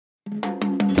La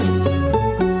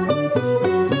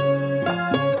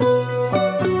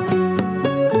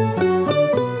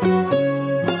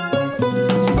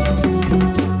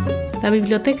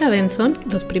Biblioteca Benson,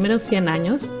 los primeros 100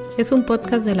 años, es un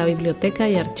podcast de la Biblioteca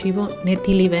y Archivo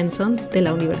Nettie Benson de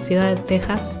la Universidad de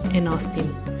Texas en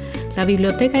Austin. La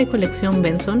Biblioteca y Colección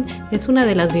Benson es una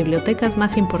de las bibliotecas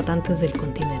más importantes del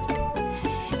continente.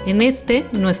 En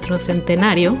nuestro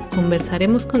centenario,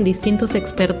 conversaremos con distintos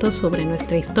expertos sobre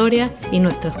nuestra historia y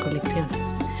nuestras colecciones.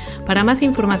 Para más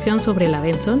información sobre la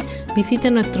Benson, visite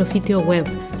nuestro sitio web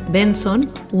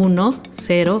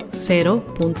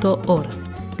benson100.org.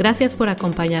 Gracias por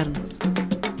acompañarnos.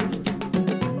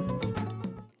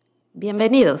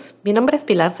 Bienvenidos, mi nombre es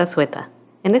Pilar Zazueta.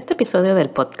 En este episodio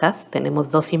del podcast tenemos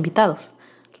dos invitados,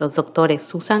 los doctores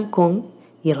Susan Kuhn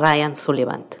y Ryan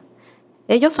Sullivan.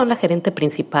 Ellos son la gerente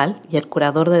principal y el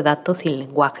curador de datos y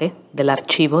lenguaje del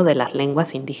Archivo de las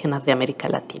Lenguas Indígenas de América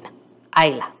Latina,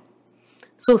 AILA.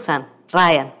 Susan,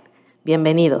 Ryan,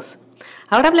 bienvenidos.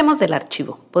 Ahora hablemos del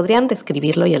archivo. ¿Podrían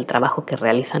describirlo y el trabajo que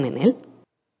realizan en él?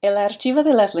 El Archivo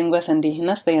de las Lenguas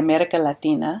Indígenas de América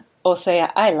Latina, o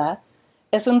sea, AILA,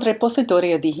 es un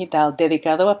repositorio digital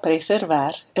dedicado a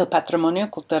preservar el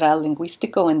patrimonio cultural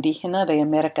lingüístico indígena de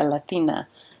América Latina,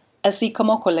 así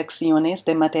como colecciones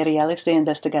de materiales de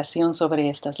investigación sobre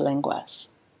estas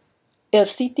lenguas. El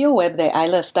sitio web de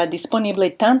AILA está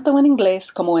disponible tanto en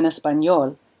inglés como en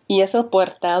español y es el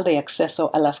portal de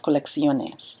acceso a las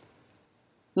colecciones.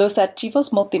 Los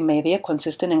archivos multimedia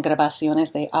consisten en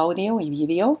grabaciones de audio y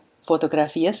vídeo,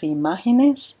 fotografías e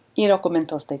imágenes y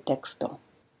documentos de texto.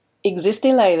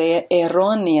 Existe la idea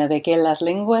errónea de que las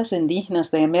lenguas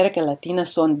indígenas de América Latina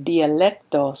son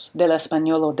dialectos del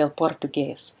español o del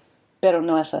portugués, pero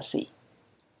no es así.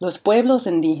 Los pueblos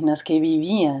indígenas que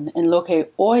vivían en lo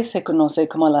que hoy se conoce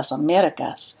como las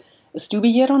Américas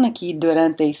estuvieron aquí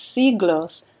durante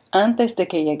siglos antes de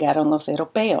que llegaron los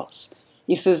europeos,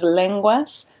 y sus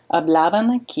lenguas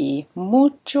hablaban aquí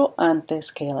mucho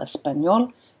antes que el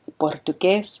español, el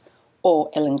portugués o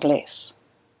el inglés.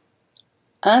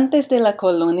 Antes de la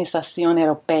colonización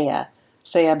europea,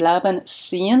 se hablaban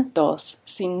cientos,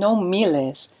 si no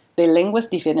miles, de lenguas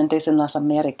diferentes en las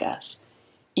Américas,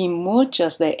 y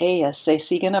muchas de ellas se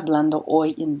siguen hablando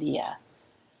hoy en día.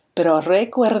 Pero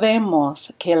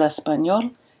recordemos que el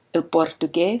español, el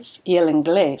portugués y el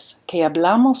inglés que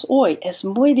hablamos hoy es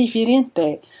muy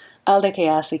diferente al de que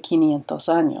hace 500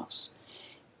 años.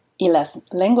 Y las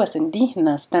lenguas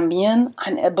indígenas también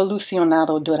han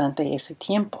evolucionado durante ese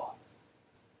tiempo.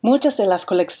 Muchas de las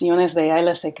colecciones de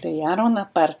AILA se crearon a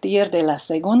partir de la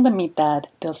segunda mitad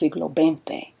del siglo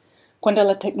XX, cuando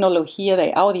la tecnología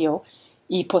de audio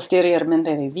y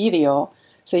posteriormente de vídeo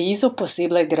se hizo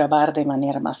posible grabar de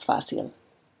manera más fácil.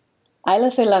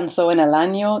 AILA se lanzó en el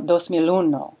año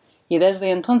 2001 y desde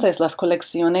entonces las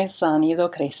colecciones han ido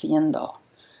creciendo.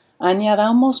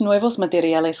 Añadamos nuevos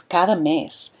materiales cada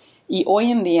mes y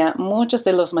hoy en día muchos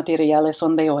de los materiales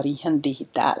son de origen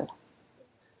digital.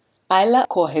 AILA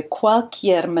coge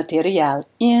cualquier material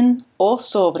en o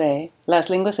sobre las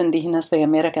lenguas indígenas de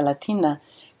América Latina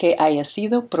que haya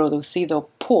sido producido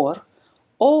por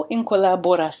o en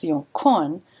colaboración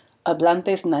con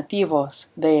hablantes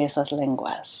nativos de esas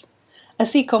lenguas,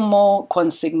 así como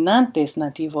consignantes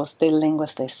nativos de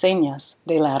lenguas de señas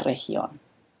de la región.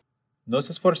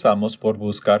 Nos esforzamos por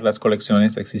buscar las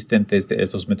colecciones existentes de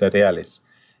estos materiales,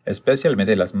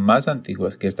 especialmente las más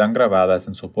antiguas que están grabadas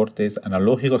en soportes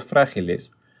analógicos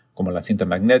frágiles, como la cinta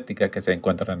magnética que se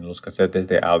encuentran en los casetes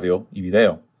de audio y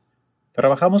video.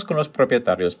 Trabajamos con los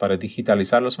propietarios para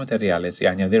digitalizar los materiales y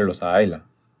añadirlos a AILA.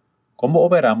 Como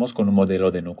operamos con un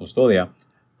modelo de no custodia,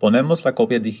 ponemos la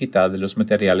copia digital de los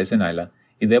materiales en AILA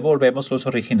y devolvemos los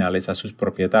originales a sus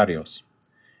propietarios.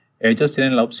 Ellos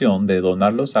tienen la opción de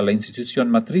donarlos a la institución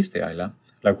matriz de AILA,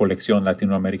 la colección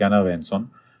latinoamericana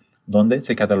Benson, donde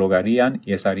se catalogarían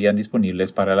y estarían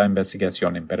disponibles para la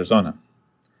investigación en persona.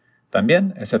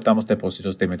 También aceptamos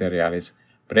depósitos de materiales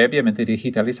previamente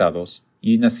digitalizados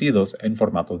y nacidos en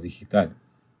formato digital.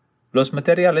 Los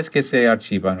materiales que se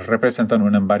archivan representan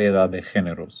una variedad de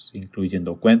géneros,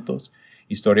 incluyendo cuentos,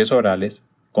 historias orales,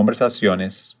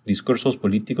 conversaciones, discursos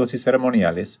políticos y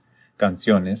ceremoniales,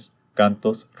 canciones,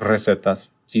 cantos,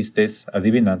 recetas, chistes,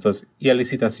 adivinanzas y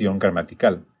elicitación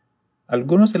gramatical.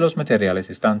 Algunos de los materiales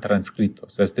están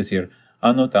transcritos, es decir,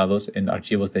 anotados en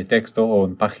archivos de texto o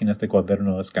en páginas de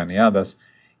cuaderno escaneadas,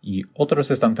 y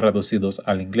otros están traducidos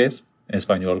al inglés,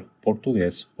 español,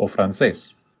 portugués o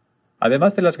francés.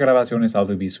 Además de las grabaciones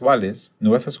audiovisuales,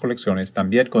 nuestras colecciones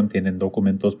también contienen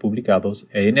documentos publicados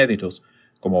e inéditos,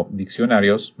 como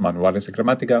diccionarios, manuales de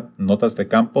gramática, notas de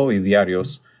campo y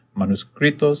diarios,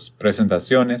 manuscritos,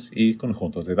 presentaciones y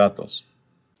conjuntos de datos.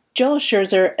 Joel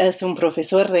Scherzer es un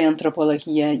profesor de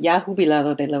antropología ya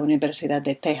jubilado de la Universidad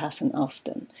de Texas en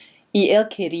Austin, y él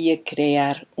quería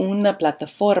crear una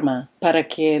plataforma para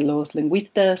que los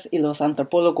lingüistas y los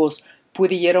antropólogos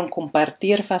pudieran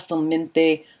compartir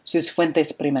fácilmente sus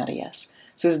fuentes primarias,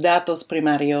 sus datos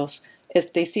primarios,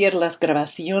 es decir, las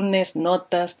grabaciones,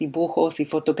 notas, dibujos y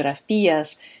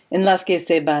fotografías en las que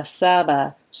se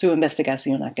basaba su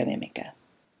investigación académica.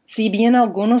 Si bien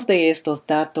algunos de estos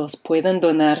datos pueden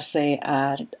donarse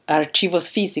a archivos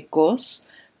físicos,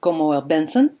 como el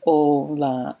Benson o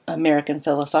la American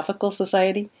Philosophical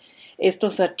Society,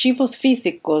 estos archivos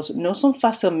físicos no son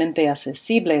fácilmente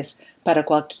accesibles para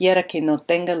cualquiera que no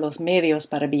tenga los medios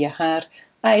para viajar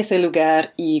a ese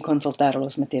lugar y consultar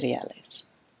los materiales.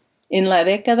 En la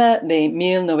década de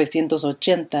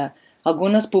 1980,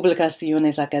 algunas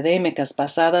publicaciones académicas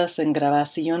basadas en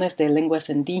grabaciones de lenguas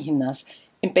indígenas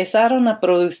empezaron a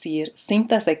producir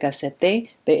cintas de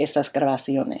casete de estas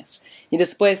grabaciones y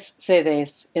después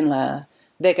CDs en la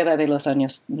década de los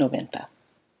años 90.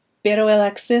 Pero el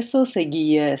acceso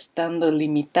seguía estando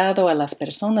limitado a las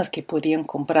personas que podían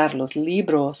comprar los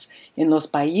libros en los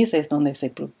países donde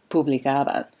se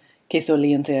publicaban, que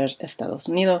solían ser Estados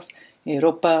Unidos,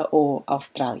 Europa o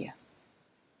Australia.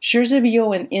 Scherzer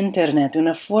vio en Internet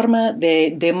una forma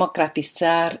de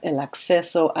democratizar el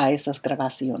acceso a estas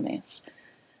grabaciones,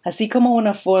 así como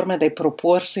una forma de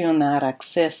proporcionar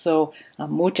acceso a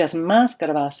muchas más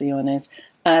grabaciones,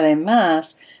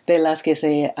 además de las que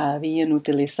se habían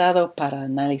utilizado para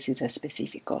análisis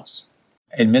específicos.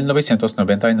 En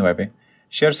 1999,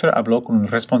 Scherzer habló con un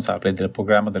responsable del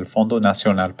programa del Fondo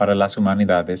Nacional para las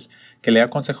Humanidades que le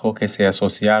aconsejó que se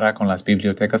asociara con las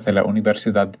bibliotecas de la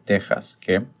Universidad de Texas,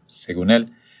 que, según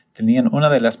él, tenían una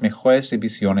de las mejores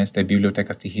divisiones de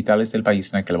bibliotecas digitales del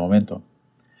país en aquel momento.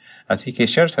 Así que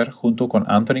Scherzer, junto con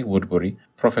Anthony Woodbury,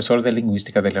 profesor de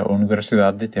lingüística de la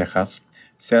Universidad de Texas,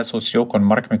 se asoció con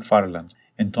Mark McFarland,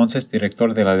 entonces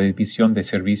director de la División de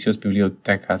Servicios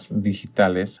Bibliotecas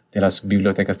Digitales de las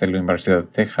Bibliotecas de la Universidad de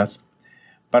Texas,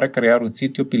 para crear un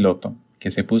sitio piloto que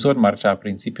se puso en marcha a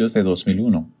principios de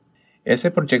 2001.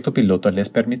 Ese proyecto piloto les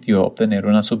permitió obtener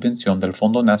una subvención del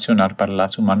Fondo Nacional para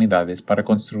las Humanidades para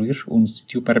construir un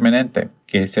sitio permanente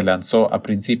que se lanzó a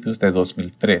principios de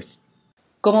 2003.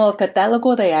 Como el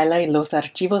catálogo de AILA y los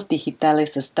archivos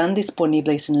digitales están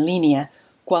disponibles en línea,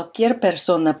 cualquier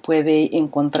persona puede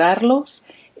encontrarlos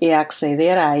y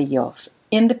acceder a ellos,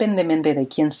 independientemente de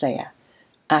quién sea,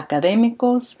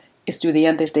 académicos,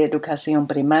 estudiantes de educación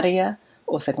primaria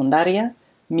o secundaria,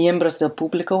 miembros del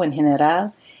público en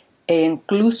general, e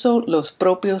incluso los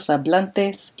propios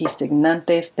hablantes y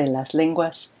signantes de las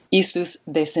lenguas y sus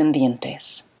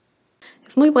descendientes.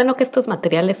 Es muy bueno que estos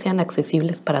materiales sean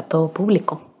accesibles para todo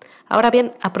público. Ahora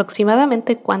bien,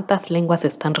 ¿aproximadamente cuántas lenguas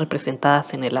están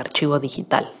representadas en el archivo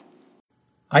digital?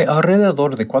 Hay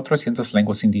alrededor de 400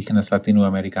 lenguas indígenas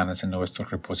latinoamericanas en nuestro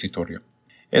repositorio.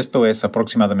 Esto es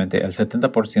aproximadamente el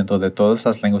 70% de todas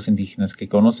las lenguas indígenas que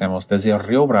conocemos desde el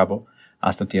Río Bravo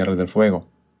hasta Tierra del Fuego.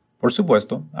 Por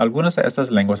supuesto, algunas de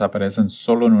estas lenguas aparecen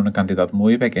solo en una cantidad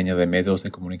muy pequeña de medios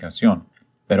de comunicación,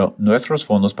 pero nuestros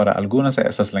fondos para algunas de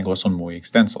estas lenguas son muy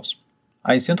extensos.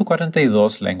 Hay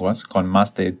 142 lenguas con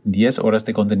más de 10 horas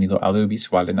de contenido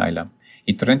audiovisual en AILA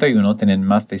y 31 tienen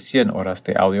más de 100 horas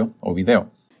de audio o video.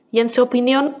 Y en su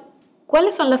opinión,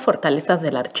 ¿cuáles son las fortalezas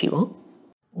del archivo?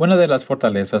 Una de las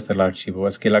fortalezas del archivo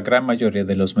es que la gran mayoría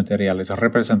de los materiales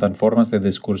representan formas de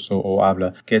discurso o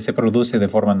habla que se produce de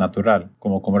forma natural,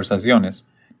 como conversaciones,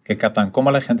 que captan cómo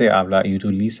la gente habla y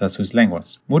utiliza sus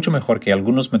lenguas, mucho mejor que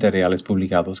algunos materiales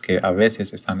publicados que a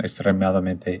veces están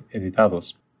extremadamente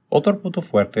editados. Otro punto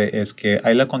fuerte es que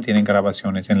AILA contiene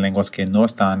grabaciones en lenguas que no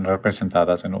están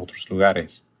representadas en otros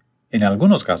lugares. En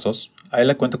algunos casos,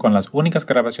 AILA cuenta con las únicas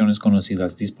grabaciones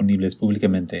conocidas disponibles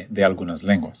públicamente de algunas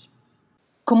lenguas.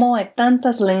 Como hay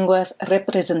tantas lenguas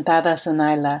representadas en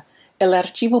AILA, el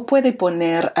archivo puede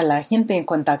poner a la gente en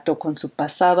contacto con su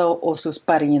pasado o sus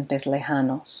parientes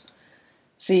lejanos.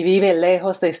 Si vive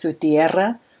lejos de su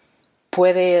tierra,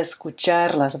 puede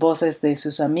escuchar las voces de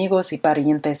sus amigos y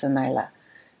parientes en AILA.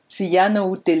 Si ya no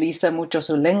utiliza mucho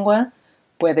su lengua,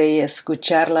 puede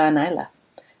escucharla en AILA.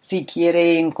 Si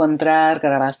quiere encontrar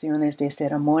grabaciones de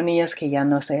ceremonias que ya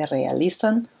no se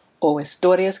realizan, o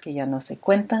historias que ya no se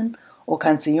cuentan, o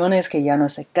canciones que ya no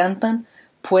se cantan,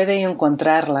 puede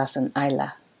encontrarlas en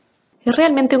AILA. Es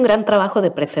realmente un gran trabajo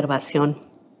de preservación.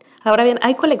 Ahora bien,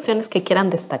 ¿hay colecciones que quieran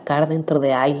destacar dentro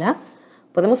de AILA?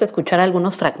 ¿Podemos escuchar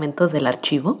algunos fragmentos del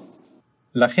archivo?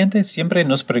 La gente siempre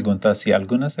nos pregunta si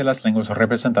algunas de las lenguas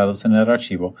representadas en el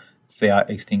archivo se han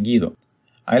extinguido.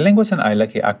 Hay lenguas en Ayla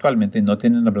que actualmente no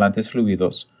tienen hablantes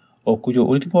fluidos o cuyo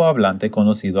último hablante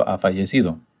conocido ha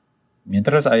fallecido.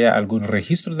 Mientras haya algún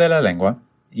registro de la lengua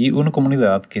y una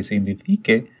comunidad que se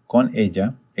identifique con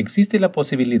ella, existe la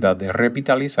posibilidad de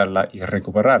revitalizarla y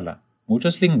recuperarla.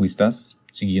 Muchos lingüistas,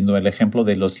 siguiendo el ejemplo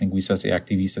de los lingüistas y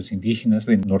activistas indígenas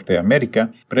de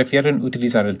Norteamérica, prefieren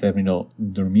utilizar el término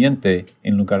durmiente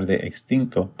en lugar de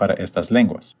extinto para estas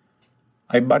lenguas.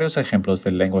 Hay varios ejemplos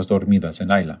de lenguas dormidas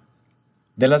en Ayla.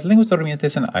 De las lenguas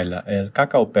durmientes en Ayla, el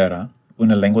cacaopera,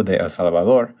 una lengua de El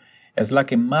Salvador, es la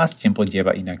que más tiempo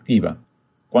lleva inactiva.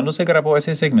 Cuando se grabó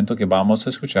ese segmento que vamos a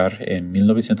escuchar en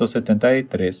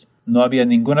 1973, no había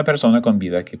ninguna persona con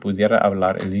vida que pudiera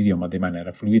hablar el idioma de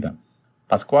manera fluida.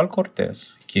 Pascual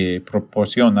Cortés, que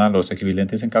proporciona los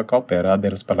equivalentes en cacaopera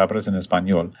de las palabras en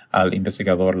español al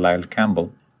investigador Lyle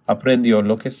Campbell, aprendió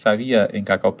lo que sabía en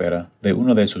cacaopera de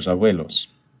uno de sus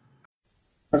abuelos.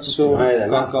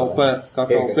 Cacaopera.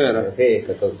 Sí,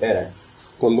 cacaopera.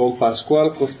 Con don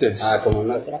Pascual Cortés. Como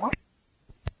no.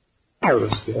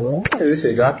 Se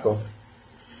dice gato.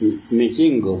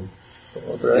 Michingo.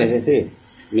 Otra vez. Es decir,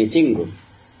 michingo.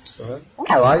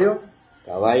 Caballo.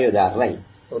 Caballo de rey.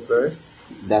 Otra vez.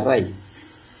 De rey.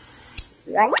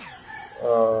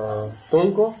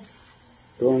 Tunco.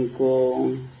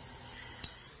 Tronco.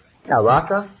 La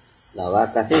vaca. La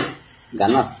vaca, sí.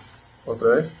 Ganaz.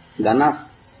 Otra vez.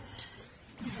 Ganaz.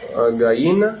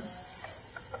 Gallina.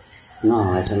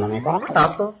 No, eso no me parece.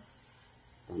 Tato.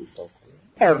 Tampoco.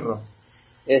 Perro.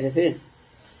 Es decir,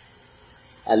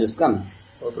 aluscam.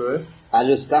 Otra vez.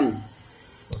 Aluscam.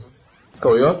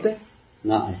 Coyote.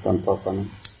 No, es tampoco, no.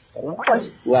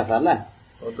 Guasalá.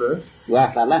 Otra vez.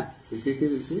 Guasalá. ¿Y qué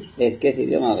quiere decir? Es que ese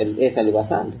idioma es el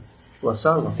guasal.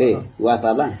 Guasalo. Sí,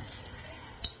 guasalá.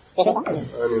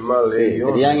 Animal de Sí,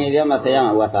 idioma. el idioma se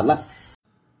llama guasalá.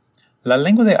 La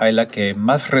lengua de Ayla que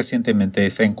más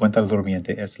recientemente se encuentra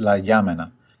durmiente es la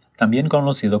yamana, también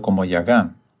conocido como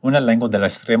yagán, una lengua del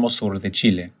extremo sur de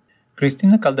Chile.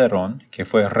 Cristina Calderón, que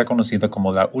fue reconocida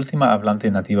como la última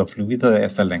hablante nativa fluida de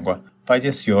esta lengua,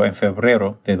 falleció en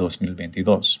febrero de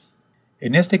 2022.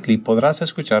 En este clip podrás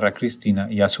escuchar a Cristina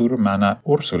y a su hermana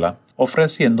Úrsula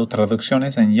ofreciendo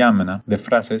traducciones en yamana de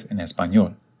frases en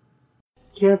español.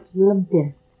 Quédate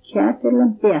limpia, quédate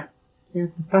limpia,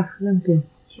 quédate paz limpia,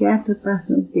 quédate paz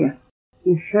limpia,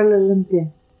 y solo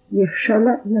limpia, y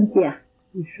solo limpia,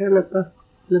 y solo paz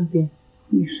limpia,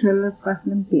 y solo paz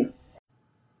limpia.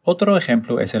 Otro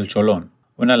ejemplo es el cholón,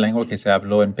 una lengua que se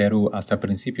habló en Perú hasta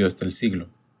principios del siglo.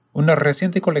 Una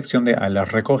reciente colección de Ayla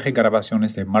recoge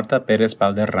grabaciones de Marta Pérez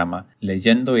Valderrama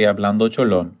leyendo y hablando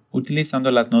cholón, utilizando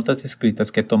las notas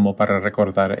escritas que tomó para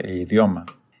recordar el idioma.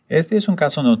 Este es un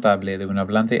caso notable de un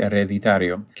hablante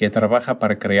hereditario que trabaja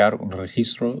para crear un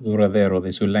registro duradero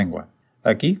de su lengua.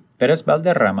 Aquí, Pérez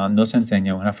Valderrama nos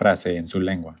enseña una frase en su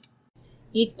lengua.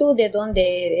 ¿Y tú de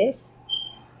dónde eres?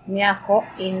 Miajo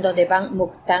indo de Bang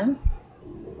Muktan.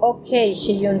 Ok,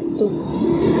 Shiyun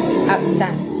tu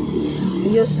Actan.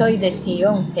 Yo soy de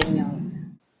Sion, Señor.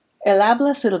 El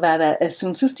habla silbada es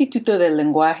un sustituto del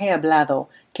lenguaje hablado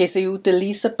que se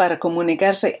utiliza para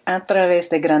comunicarse a través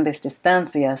de grandes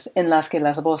distancias en las que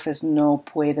las voces no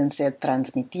pueden ser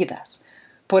transmitidas,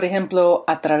 por ejemplo,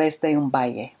 a través de un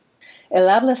valle. El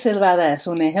habla silbada es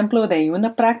un ejemplo de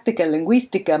una práctica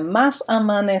lingüística más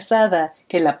amanezada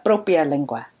que la propia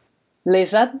lengua.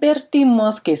 Les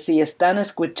advertimos que si están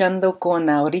escuchando con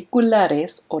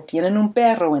auriculares o tienen un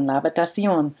perro en la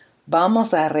habitación,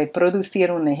 vamos a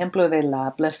reproducir un ejemplo de la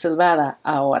habla silbada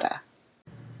ahora.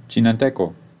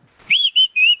 Chinanteco.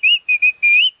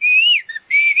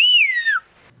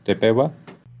 Tepewa.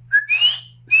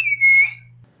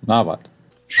 Náhuatl.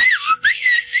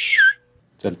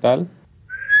 Tzeltal.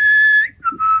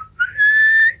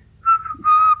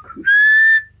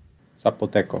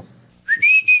 Zapoteco.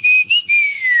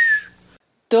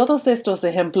 Todos estos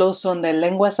ejemplos son de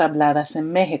lenguas habladas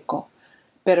en México,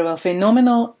 pero el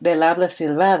fenómeno del habla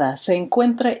silbada se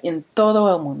encuentra en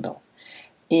todo el mundo,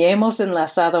 y hemos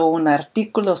enlazado un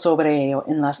artículo sobre ello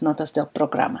en las notas del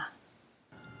programa.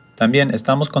 También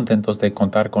estamos contentos de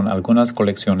contar con algunas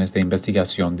colecciones de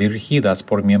investigación dirigidas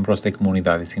por miembros de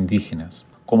comunidades indígenas,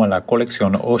 como la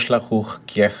colección Oxlajuj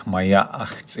Kiej Maya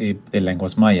Achtzib de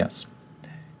lenguas mayas.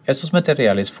 Estos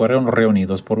materiales fueron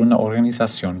reunidos por una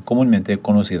organización comúnmente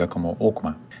conocida como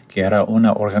OCMA, que era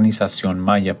una organización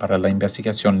maya para la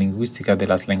investigación lingüística de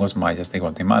las lenguas mayas de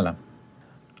Guatemala.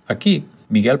 Aquí,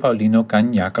 Miguel Paulino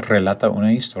Cañac relata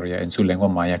una historia en su lengua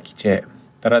maya quiché.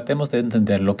 Tratemos de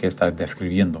entender lo que está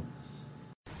describiendo.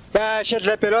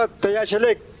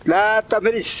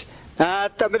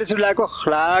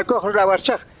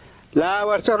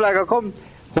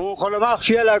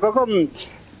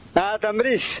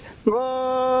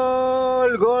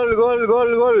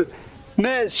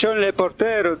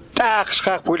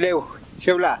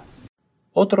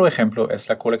 Otro ejemplo es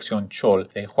la colección Chol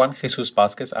de Juan Jesús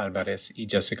Vázquez Álvarez y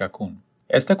Jessica Kuhn.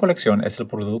 Esta colección es el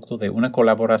producto de una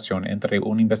colaboración entre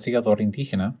un investigador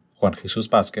indígena, Juan Jesús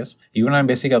Vázquez, y una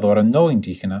investigadora no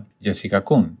indígena, Jessica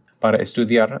Kuhn, para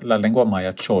estudiar la lengua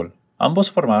maya Chol.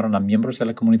 Ambos formaron a miembros de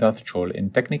la comunidad Chol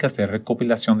en técnicas de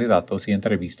recopilación de datos y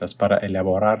entrevistas para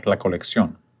elaborar la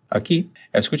colección. Aquí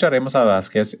escucharemos a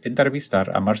Vázquez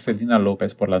entrevistar a Marcelina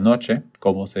López por la noche,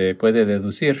 como se puede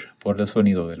deducir por el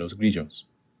sonido de los grillos.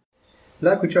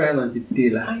 La cuchara no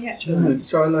tila.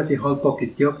 Solo te hol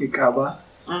poquitio que cava.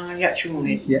 Ya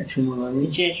chumuni. Ya chumuni.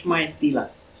 Change my tila.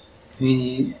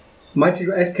 Y más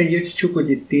es que yo chupo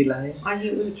de tila.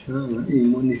 Y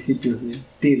municipio de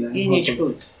tila.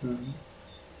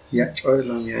 Ya choy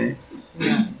lo ya.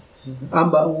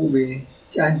 Amba ube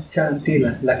chan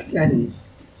tila la chani.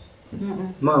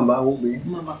 Mamba ube.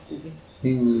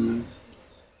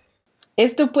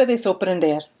 Esto puede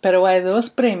sorprender, pero hay 2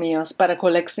 premios para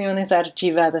colecciones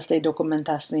archivadas de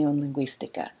documentación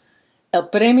lingüística. El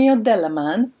premio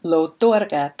Delaman lo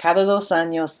otorga cada 2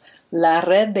 años la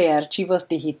Red de Archivos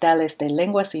Digitales de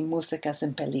Lenguas y Músicas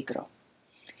en Peligro.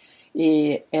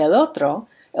 Y el otro,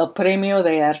 el premio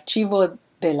de Archivo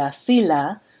de la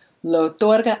SILA, lo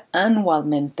otorga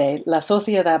anualmente la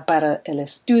Sociedad para el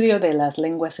Estudio de las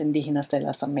Lenguas Indígenas de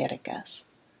las Américas.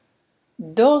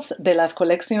 2 de las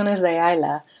colecciones de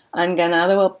Ayla han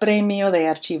ganado el premio de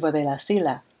Archivo de la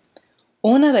SILA.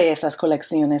 Una de esas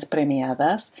colecciones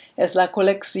premiadas es la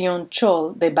colección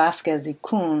Chol de Vázquez y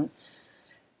Kuhn,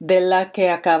 de la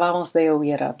que acabamos de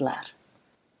oír hablar.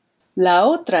 La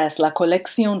otra es la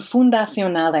colección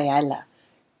fundacional de Ayla,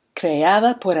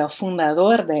 creada por el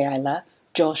fundador de Ayla,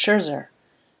 Joel Scherzer.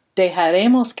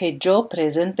 Dejaremos que Joel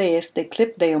presente este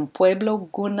clip de un pueblo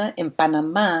guna en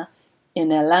Panamá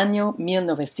en el año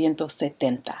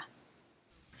 1970.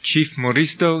 Chief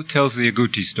Moristo tells the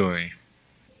Agouti story.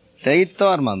 Teito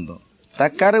Armando.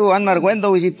 Takargo an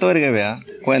marguendo visitor que vea.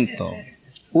 Cuento.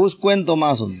 Us cuento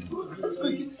más un.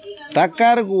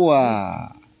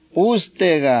 Takargua.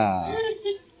 Ustega.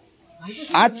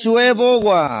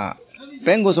 Achuebogua.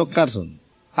 Pengo socarson.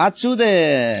 Achu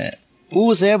de.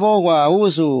 Usebogua.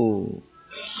 Usu.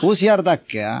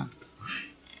 Usiardakea.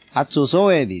 Achu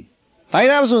soedit.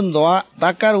 Taidam sundo.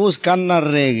 Takar us kanna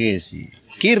regesi.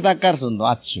 Kir takar sundo.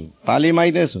 Achu.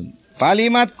 Palimaidesun.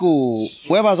 Palimatku,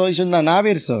 huevas hoy son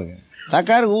navirso.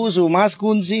 Takar usu más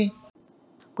kunsi.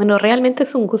 Bueno, realmente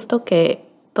es un gusto que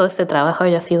todo este trabajo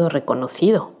haya sido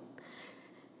reconocido.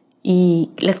 Y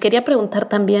les quería preguntar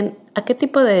también, ¿a qué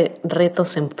tipo de retos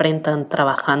se enfrentan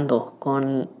trabajando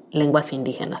con lenguas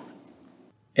indígenas?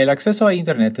 El acceso a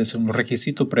Internet es un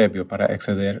requisito previo para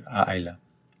acceder a Ayla.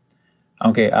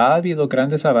 Aunque ha habido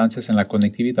grandes avances en la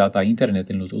conectividad a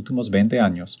Internet en los últimos 20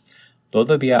 años,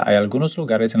 todavía hay algunos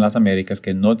lugares en las Américas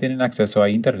que no tienen acceso a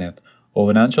Internet o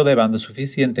un ancho de banda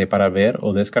suficiente para ver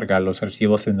o descargar los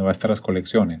archivos de nuestras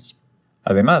colecciones.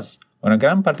 Además, una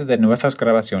gran parte de nuestras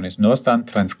grabaciones no están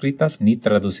transcritas ni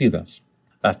traducidas.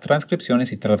 Las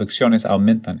transcripciones y traducciones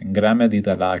aumentan en gran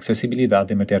medida la accesibilidad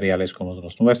de materiales como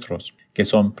los nuestros, que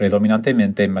son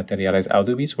predominantemente materiales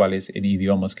audiovisuales en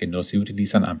idiomas que no se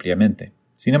utilizan ampliamente.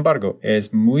 Sin embargo,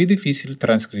 es muy difícil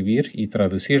transcribir y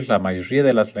traducir la mayoría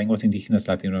de las lenguas indígenas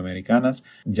latinoamericanas,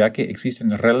 ya que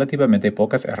existen relativamente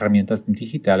pocas herramientas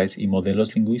digitales y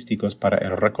modelos lingüísticos para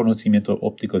el reconocimiento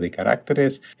óptico de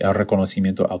caracteres, el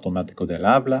reconocimiento automático del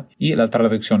habla y la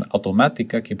traducción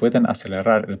automática que pueden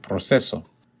acelerar el proceso.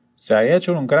 Se ha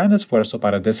hecho un gran esfuerzo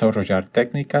para desarrollar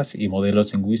técnicas y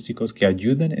modelos lingüísticos que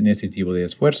ayuden en este tipo de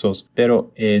esfuerzos,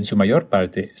 pero en su mayor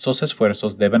parte estos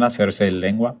esfuerzos deben hacerse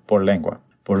lengua por lengua,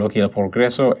 por lo que el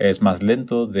progreso es más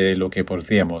lento de lo que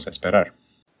podríamos esperar.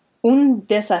 Un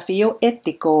desafío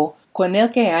ético con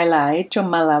el que Ayla ha hecho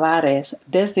malabares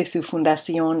desde su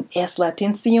fundación es la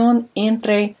tensión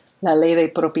entre la ley de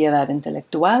propiedad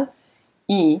intelectual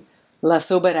y la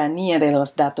soberanía de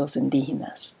los datos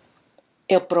indígenas.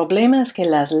 El problema es que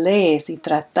las leyes y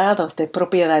tratados de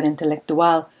propiedad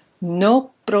intelectual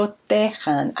no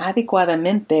protejan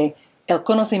adecuadamente el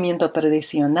conocimiento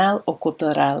tradicional o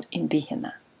cultural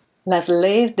indígena. Las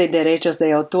leyes de derechos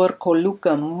de autor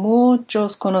colocan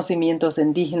muchos conocimientos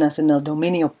indígenas en el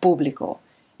dominio público,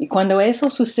 y cuando eso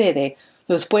sucede,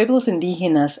 los pueblos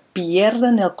indígenas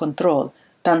pierden el control,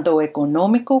 tanto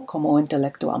económico como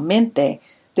intelectualmente,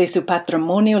 de su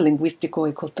patrimonio lingüístico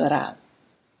y cultural.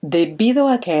 Debido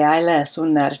a que Ayla es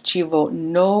un archivo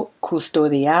no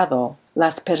custodiado,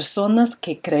 las personas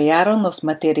que crearon los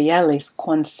materiales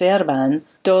conservan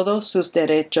todos sus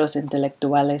derechos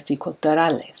intelectuales y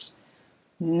culturales.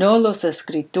 No los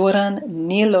escrituran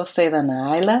ni los cedan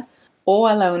a Ayla o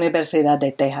a la Universidad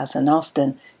de Texas en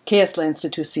Austin, que es la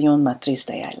institución matriz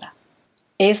de Ayla.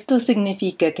 Esto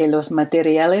significa que los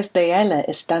materiales de Ayla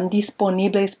están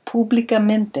disponibles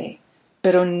públicamente,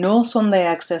 pero no son de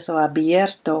acceso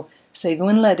abierto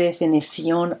según la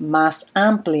definición más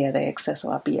amplia de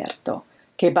acceso abierto,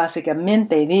 que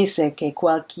básicamente dice que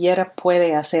cualquiera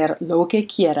puede hacer lo que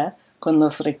quiera con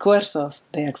los recursos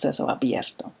de acceso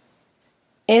abierto.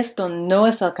 Esto no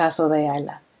es el caso de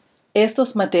Ayla.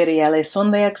 Estos materiales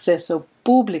son de acceso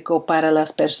público para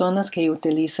las personas que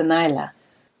utilizan Ayla,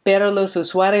 pero los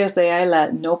usuarios de Ayla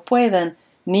no pueden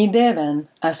ni deben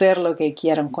hacer lo que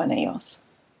quieran con ellos.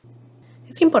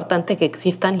 Es importante que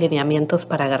existan lineamientos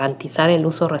para garantizar el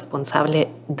uso responsable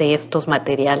de estos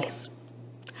materiales.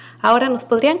 Ahora, ¿nos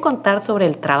podrían contar sobre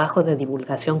el trabajo de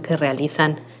divulgación que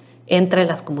realizan entre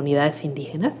las comunidades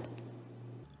indígenas?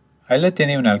 Ayla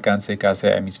tiene un alcance casi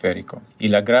hemisférico, y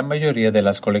la gran mayoría de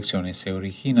las colecciones se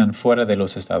originan fuera de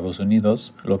los Estados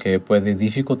Unidos, lo que puede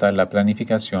dificultar la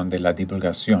planificación de la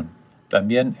divulgación.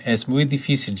 También es muy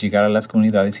difícil llegar a las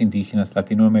comunidades indígenas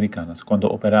latinoamericanas cuando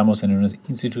operamos en una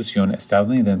institución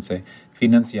estadounidense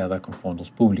financiada con fondos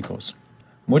públicos.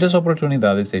 Muchas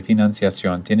oportunidades de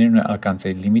financiación tienen un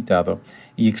alcance limitado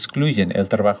y excluyen el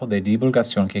trabajo de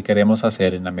divulgación que queremos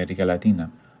hacer en América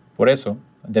Latina. Por eso,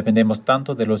 dependemos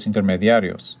tanto de los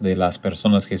intermediarios, de las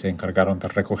personas que se encargaron de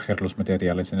recoger los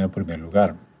materiales en el primer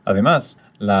lugar. Además,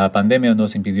 la pandemia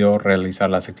nos impidió realizar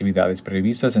las actividades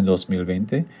previstas en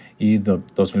 2020 y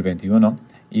 2021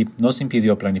 y nos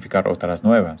impidió planificar otras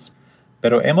nuevas.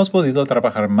 Pero hemos podido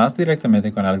trabajar más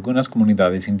directamente con algunas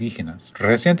comunidades indígenas.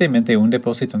 Recientemente, un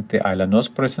depositante Ayla nos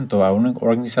presentó a una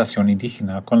organización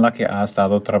indígena con la que ha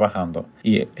estado trabajando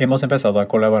y hemos empezado a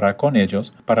colaborar con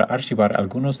ellos para archivar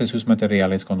algunos de sus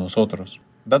materiales con nosotros.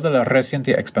 Dada la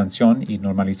reciente expansión y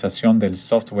normalización del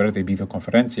software de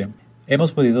videoconferencia,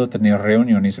 hemos podido tener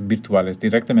reuniones virtuales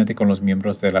directamente con los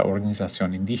miembros de la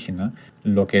organización indígena,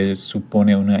 lo que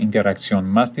supone una interacción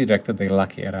más directa de la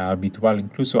que era habitual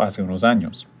incluso hace unos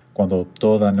años, cuando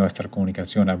toda nuestra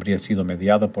comunicación habría sido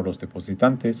mediada por los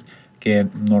depositantes que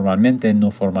normalmente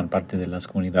no forman parte de las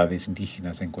comunidades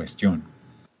indígenas en cuestión.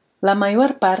 La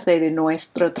mayor parte de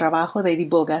nuestro trabajo de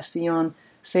divulgación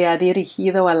se ha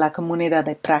dirigido a la comunidad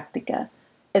de práctica,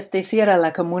 es decir, a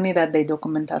la comunidad de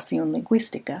documentación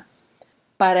lingüística.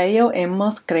 Para ello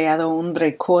hemos creado un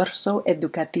recurso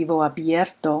educativo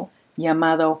abierto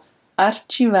llamado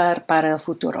Archivar para el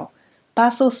futuro,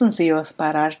 pasos sencillos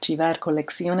para archivar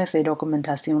colecciones de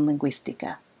documentación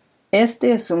lingüística.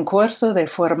 Este es un curso de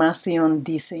formación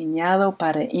diseñado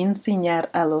para enseñar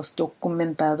a los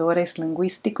documentadores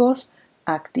lingüísticos,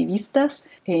 activistas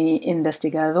e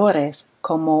investigadores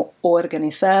cómo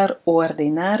organizar,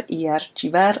 ordenar y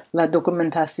archivar la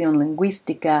documentación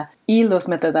lingüística y los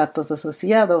metadatos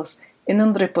asociados en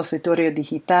un repositorio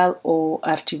digital o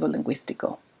archivo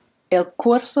lingüístico. El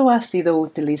curso ha sido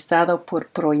utilizado por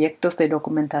proyectos de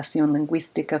documentación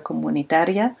lingüística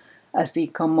comunitaria, así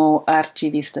como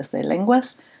archivistas de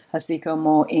lenguas, así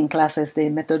como en clases de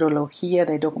metodología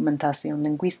de documentación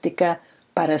lingüística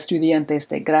para estudiantes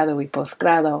de grado y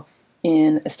posgrado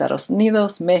en Estados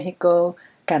Unidos, México,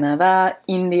 Canadá,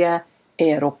 India y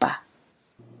Europa.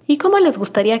 ¿Y cómo les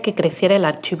gustaría que creciera el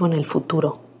archivo en el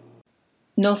futuro?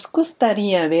 Nos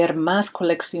gustaría ver más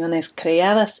colecciones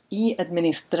creadas y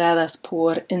administradas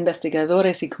por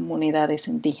investigadores y comunidades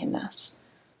indígenas.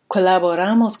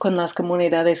 Colaboramos con las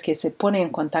comunidades que se ponen en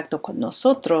contacto con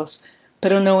nosotros,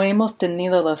 pero no hemos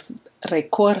tenido los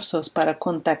recursos para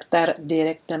contactar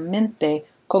directamente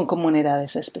con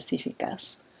comunidades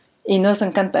específicas. Y nos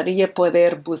encantaría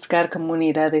poder buscar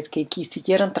comunidades que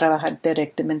quisieran trabajar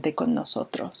directamente con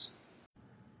nosotros.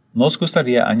 Nos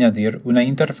gustaría añadir una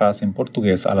interfaz en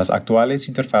portugués a las actuales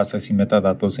interfaces y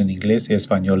metadatos en inglés y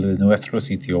español de nuestro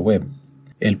sitio web.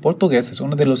 El portugués es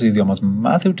uno de los idiomas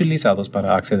más utilizados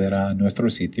para acceder a nuestro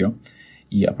sitio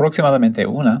y aproximadamente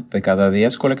 1 de cada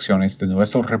 10 colecciones de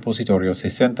nuestro repositorio se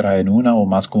centra en una o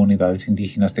más comunidades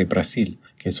indígenas de Brasil,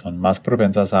 que son más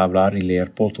propensas a hablar y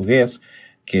leer portugués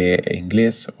que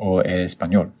inglés o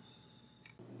español.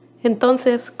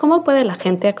 Entonces, ¿cómo puede la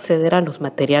gente acceder a los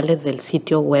materiales del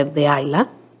sitio web de Ayla?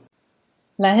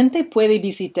 La gente puede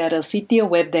visitar el sitio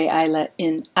web de Ayla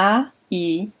en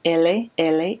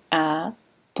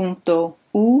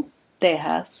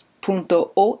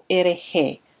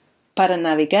ailla.utexas.org para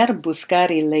navegar,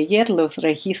 buscar y leer los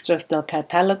registros del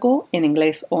catálogo en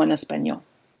inglés o en español.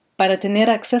 Para tener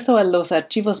acceso a los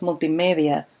archivos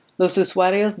multimedia, Los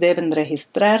usuarios deben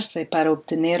registrarse para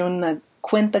obtener una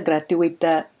cuenta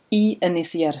gratuita y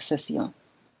iniciar sesión.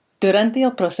 Durante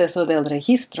el proceso del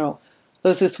registro,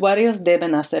 los usuarios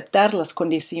deben aceptar las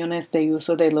condiciones de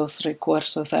uso de los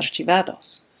recursos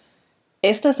archivados.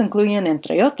 Estas incluyen,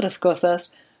 entre otras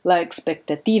cosas, la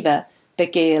expectativa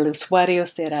de que el usuario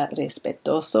será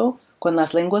respetuoso con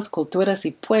las lenguas, culturas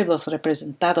y pueblos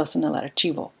representados en el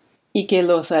archivo, y que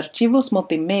los archivos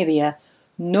multimedia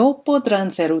no podrán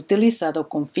ser utilizados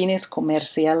con fines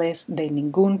comerciales de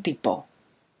ningún tipo.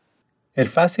 El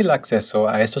fácil acceso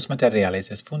a estos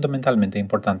materiales es fundamentalmente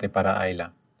importante para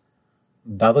Ayla.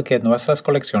 Dado que nuestras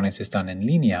colecciones están en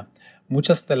línea,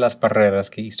 muchas de las barreras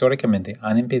que históricamente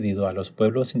han impedido a los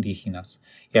pueblos indígenas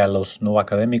y a los no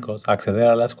académicos acceder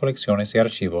a las colecciones y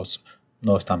archivos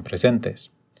no están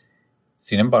presentes.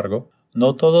 Sin embargo,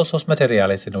 no todos los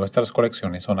materiales de nuestras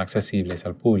colecciones son accesibles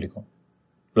al público.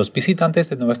 Los visitantes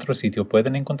de nuestro sitio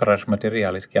pueden encontrar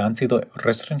materiales que han sido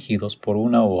restringidos por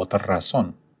una u otra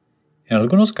razón. En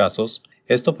algunos casos,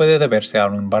 esto puede deberse a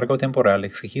un embargo temporal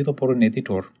exigido por un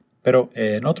editor, pero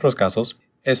en otros casos,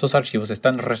 esos archivos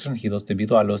están restringidos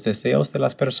debido a los deseos de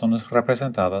las personas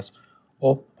representadas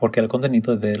o porque el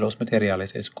contenido de los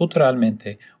materiales es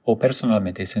culturalmente o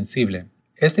personalmente sensible.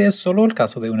 Este es solo el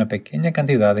caso de una pequeña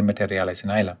cantidad de materiales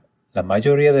en Ayla. La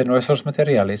mayoría de nuestros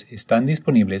materiales están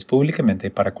disponibles públicamente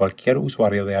para cualquier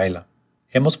usuario de Ayla.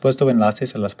 Hemos puesto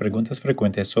enlaces a las preguntas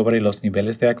frecuentes sobre los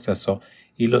niveles de acceso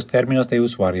y los términos de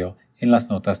usuario en las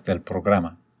notas del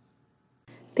programa.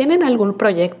 ¿Tienen algún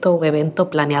proyecto o evento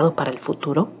planeado para el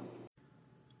futuro?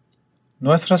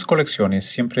 Nuestras colecciones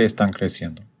siempre están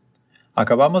creciendo.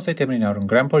 Acabamos de terminar un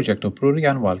gran proyecto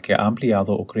plurianual que ha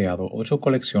ampliado o creado 8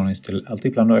 colecciones del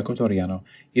altiplano ecuatoriano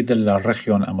y de la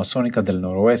región amazónica del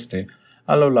noroeste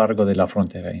a lo largo de la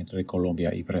frontera entre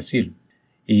Colombia y Brasil.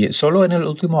 Y solo en el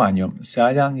último año se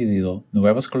han añadido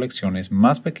nuevas colecciones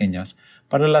más pequeñas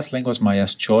para las lenguas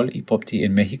mayas Chol y Popti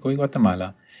en México y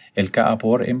Guatemala, el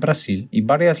Kaapor en Brasil y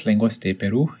varias lenguas de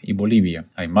Perú y Bolivia,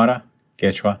 Aymara,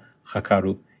 Quechua,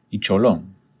 Jacaru y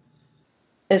Cholón.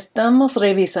 Estamos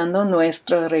revisando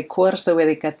nuestro recurso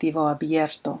educativo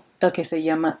abierto, el que se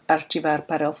llama Archivar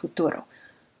para el Futuro,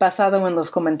 basado en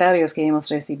los comentarios que hemos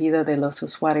recibido de los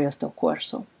usuarios del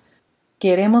curso.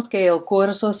 Queremos que el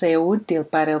curso sea útil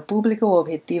para el público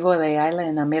objetivo de Ayla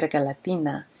en América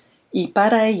Latina, y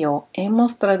para ello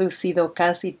hemos traducido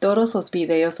casi todos los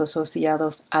videos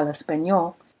asociados al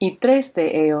español y 3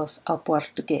 de ellos al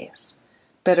portugués.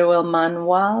 Pero el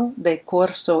manual de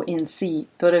curso en sí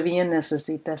todavía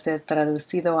necesita ser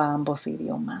traducido a ambos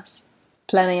idiomas.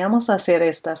 Planeamos hacer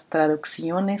estas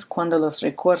traducciones cuando los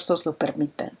recursos lo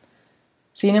permiten.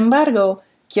 Sin embargo,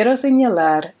 quiero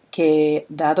señalar que,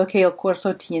 dado que el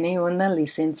curso tiene una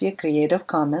licencia Creative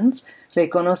Commons,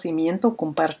 reconocimiento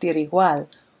compartir igual,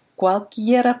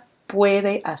 cualquiera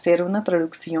puede hacer una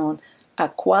traducción a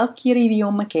cualquier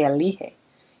idioma que elige,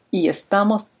 y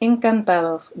estamos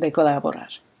encantados de colaborar.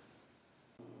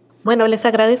 Bueno, les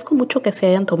agradezco mucho que se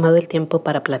hayan tomado el tiempo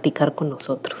para platicar con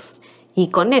nosotros.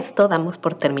 Y con esto damos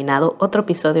por terminado otro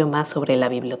episodio más sobre la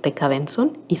Biblioteca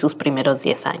Benson y sus primeros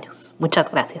 10 años. Muchas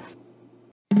gracias.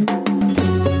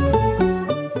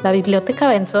 La Biblioteca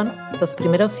Benson, los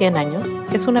primeros 100 años,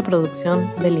 es una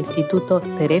producción del Instituto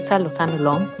Teresa Lozano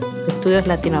Long de Estudios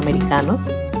Latinoamericanos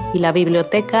y la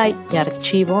Biblioteca y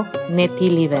Archivo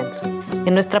Netili Benson.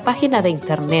 En nuestra página de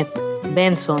internet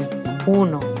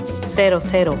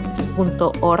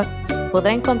benson100.org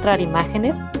podrá encontrar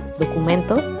imágenes,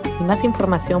 documentos y más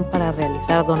información para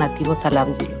realizar donativos a la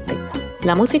biblioteca.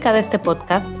 La música de este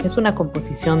podcast es una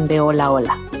composición de Hola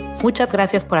Hola. Muchas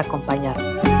gracias por acompañarnos.